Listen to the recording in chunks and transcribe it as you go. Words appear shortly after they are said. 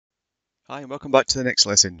Hi and welcome back to the next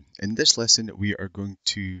lesson. In this lesson we are going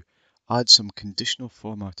to add some conditional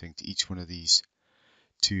formatting to each one of these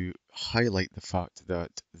to highlight the fact that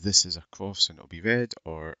this is a cross and it'll be red,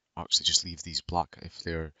 or actually just leave these black if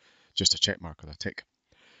they're just a check mark or a tick.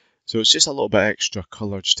 So it's just a little bit extra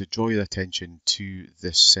colour just to draw your attention to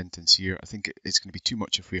this sentence here. I think it's going to be too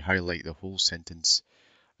much if we highlight the whole sentence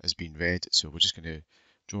as being red, so we're just going to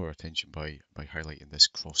draw our attention by highlighting this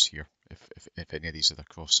cross here if any of these are the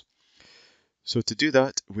cross. So to do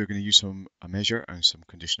that, we're going to use a measure and some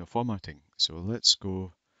conditional formatting. So let's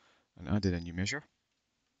go and add in a new measure.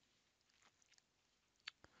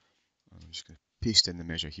 I'm just going to paste in the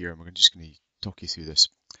measure here, and we're just going to talk you through this.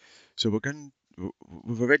 So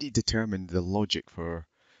we've already determined the logic for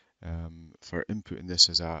inputting this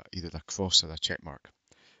as either a cross or a check mark.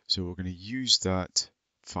 So we're going to use that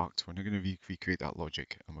fact. We're not going to recreate that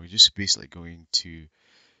logic, and we're just basically going to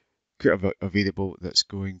create a variable that's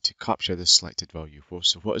going to capture this selected value.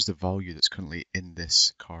 So what is the value that's currently in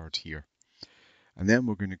this card here? And then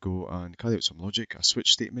we're going to go and carry out some logic, a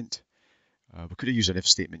switch statement. We could have used an if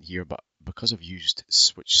statement here, but because I've used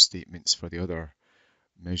switch statements for the other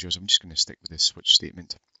measures, I'm just going to stick with this switch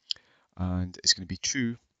statement. And it's going to be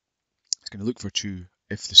true. It's going to look for true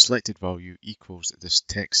if the selected value equals this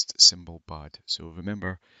text symbol bad. So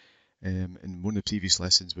remember, in one of the previous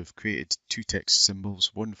lessons, we've created two text symbols,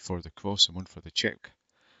 one for the cross and one for the check.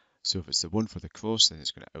 So if it's the one for the cross, then it's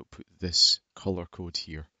going to output this color code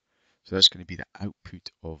here. So that's going to be the output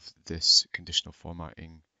of this conditional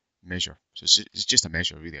formatting measure. So it's just a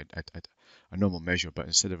measure, really, a normal measure, but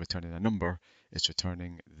instead of returning a number, it's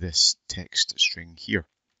returning this text string here.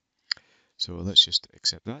 So let's just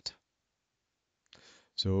accept that.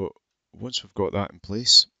 So once we've got that in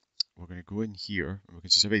place, we're going to go in here, and we can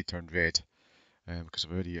see it's already turned red because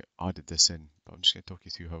I've already added this in, but I'm just going to talk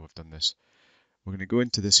you through how I've done this. We're going to go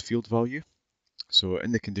into this field value. So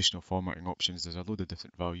in the conditional formatting options, there's a load of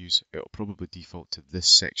different values. It'll probably default to this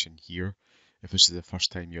section here if this is the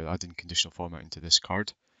first time you're adding conditional formatting to this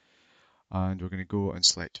card. And we're going to go and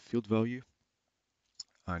select field value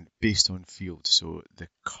and based on field. So the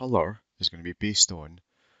color is going to be based on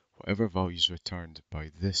whatever value is returned by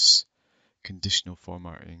this conditional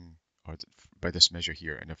formatting or by this measure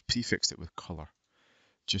here, and I've prefixed it with color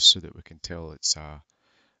just so that we can tell it's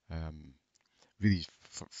really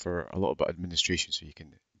for a little bit of administration, so you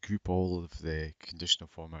can group all of the conditional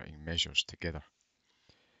formatting measures together.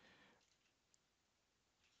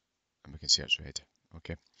 And we can see it's red.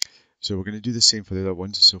 Okay, so we're going to do the same for the other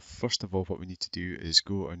ones. So first of all, what we need to do is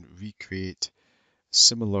go and recreate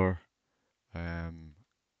similar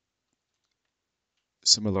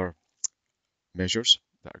measures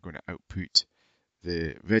that are going to output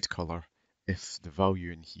the red color if the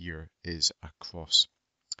value in here is a cross.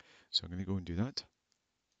 So I'm going to go and do that.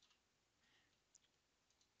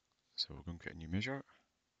 So we're going to create a new measure.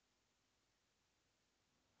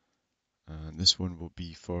 And this one will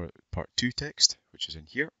be for part 2 text, which is in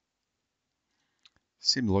here.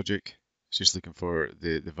 Same logic, it's just looking for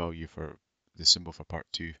the value for the symbol for part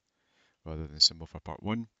 2 rather than the symbol for part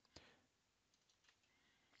 1.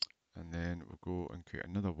 And then we'll go and create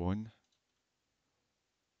another one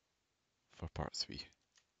for part 3.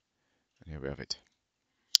 And here we have it.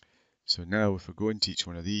 So now if we go into each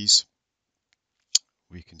one of these,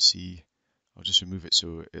 we can see, I'll just remove it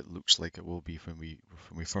so it looks like it will be when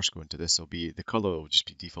we first go into this. The color will just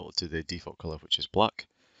be defaulted to the default color, which is black.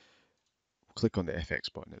 We'll click on the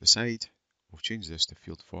FX button at the side. We'll change this to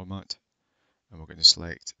field format, and we're going to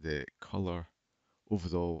select the color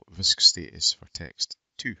overall risk status for text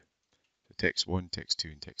 2. So text 1, text 2,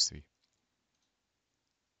 and text 3.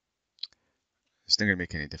 It's not going to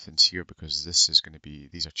make any difference here because this is going to be,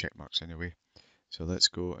 these are check marks anyway. So let's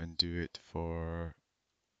go and do it for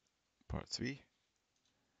part 3.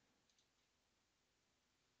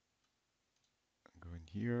 Go in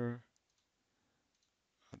here,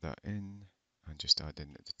 add that in, and just add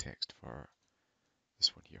in the text for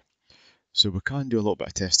this one here. So we can do a little bit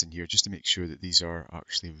of testing here just to make sure that these are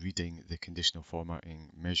actually reading the conditional formatting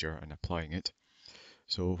measure and applying it.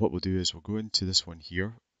 So what we'll do is we'll go into this one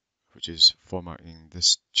here, which is formatting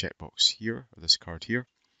this checkbox here, or this card here.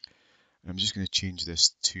 And I'm just going to change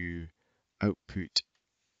this to output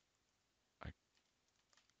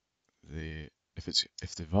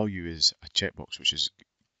if the value is a checkbox, which is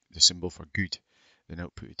the symbol for good, then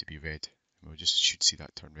output it to be red. And we just should see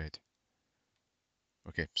that turn red.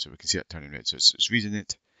 Okay, so we can see that turning red. So it's reading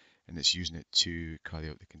it and it's using it to carry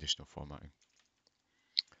out the conditional formatting.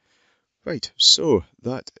 Right, so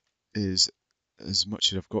that is as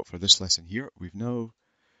much as I've got for this lesson here. We've now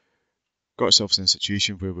got ourselves in a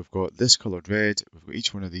situation where we've got this coloured red, we've got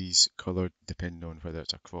each one of these coloured depending on whether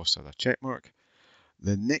it's a cross or a check mark.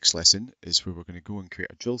 The next lesson is where we're going to go and create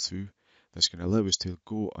a drill through that's going to allow us to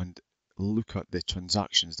go and look at the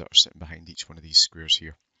transactions that are sitting behind each one of these squares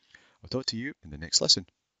here. I'll talk to you in the next lesson.